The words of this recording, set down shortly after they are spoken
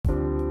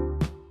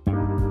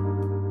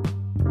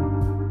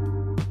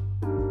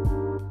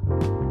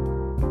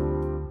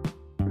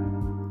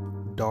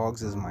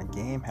dogs is my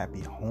game, happy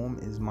home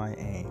is my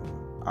aim.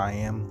 I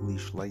am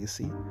Leash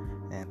Legacy,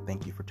 and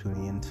thank you for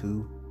tuning in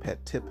to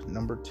pet tip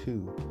number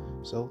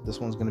 2. So this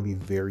one's going to be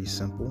very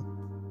simple.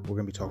 We're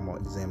going to be talking about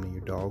examining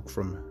your dog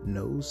from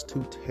nose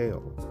to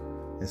tail.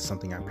 It's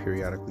something I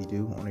periodically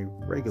do on a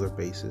regular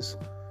basis,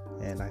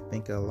 and I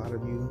think a lot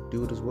of you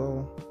do it as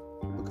well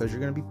because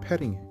you're going to be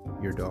petting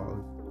your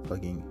dog,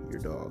 hugging your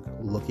dog,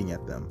 looking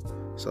at them.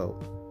 So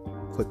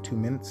quick 2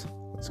 minutes,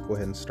 let's go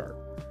ahead and start.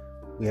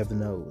 We have the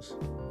nose.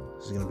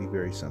 This is going to be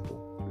very simple.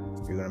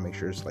 You're going to make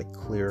sure it's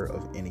clear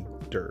of any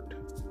dirt.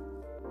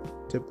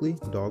 Typically,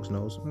 dog's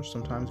nose are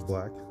sometimes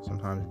black,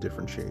 sometimes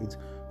different shades,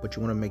 but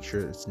you want to make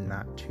sure it's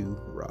not too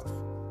rough.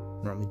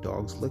 Normally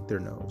dogs lick their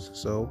nose,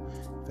 so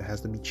if it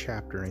has to be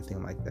chapped or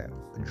anything like that,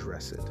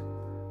 address it.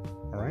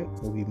 Alright,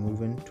 we'll be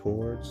moving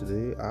towards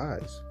the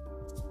eyes.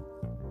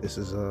 This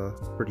is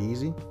pretty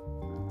easy.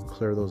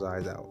 Clear those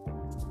eyes out.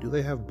 Do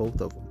they have both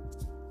of them?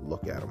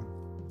 Look at them.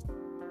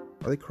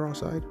 Are they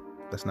cross-eyed?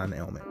 That's not an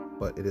ailment,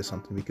 but it is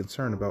something to be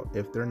concerned about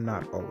if they're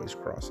not always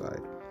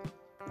cross-eyed.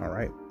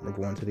 Alright, we're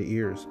going to the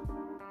ears.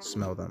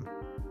 Smell them.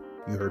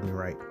 You heard me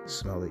right.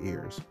 Smell the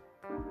ears.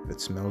 If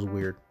it smells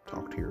weird,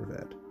 talk to your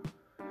vet.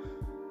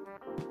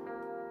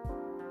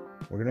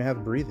 We're going to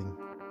have breathing.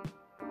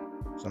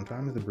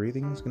 Sometimes the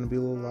breathing is going to be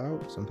a little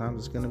loud. Sometimes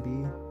it's going to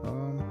be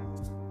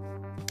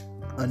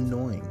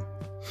annoying,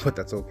 but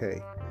that's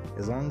okay.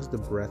 As long as the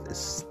breath is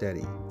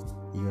steady,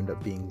 you end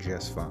up being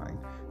just fine.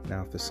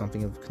 Now, if there's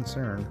something of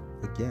concern,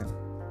 again,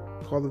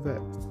 call the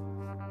vet.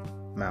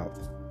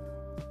 Mouth.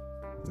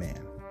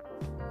 Man.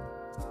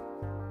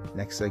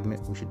 Next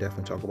segment, we should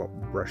definitely talk about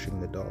brushing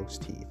the dog's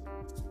teeth,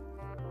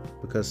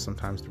 because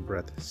sometimes the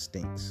breath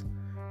stinks.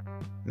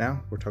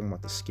 Now, we're talking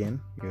about the skin.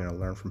 You're going to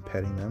learn from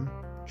petting them.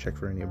 Check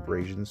for any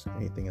abrasions,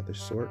 anything of the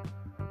sort.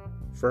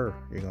 Fur,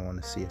 you're going to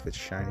want to see if it's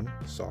shiny,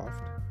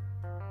 soft.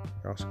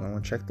 You're also going to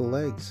want to check the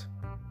legs.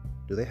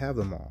 Do they have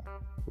them all?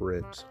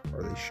 Ribs,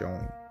 are they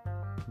showing?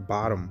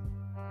 Bottom,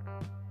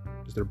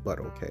 is their butt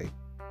okay?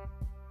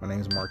 My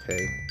name is Mark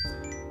Hay.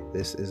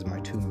 This is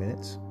my 2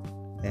 minutes,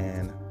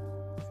 and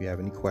if you have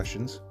any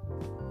questions,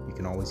 you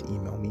can always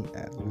email me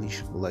at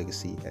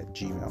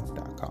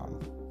leashlegacy@gmail.com.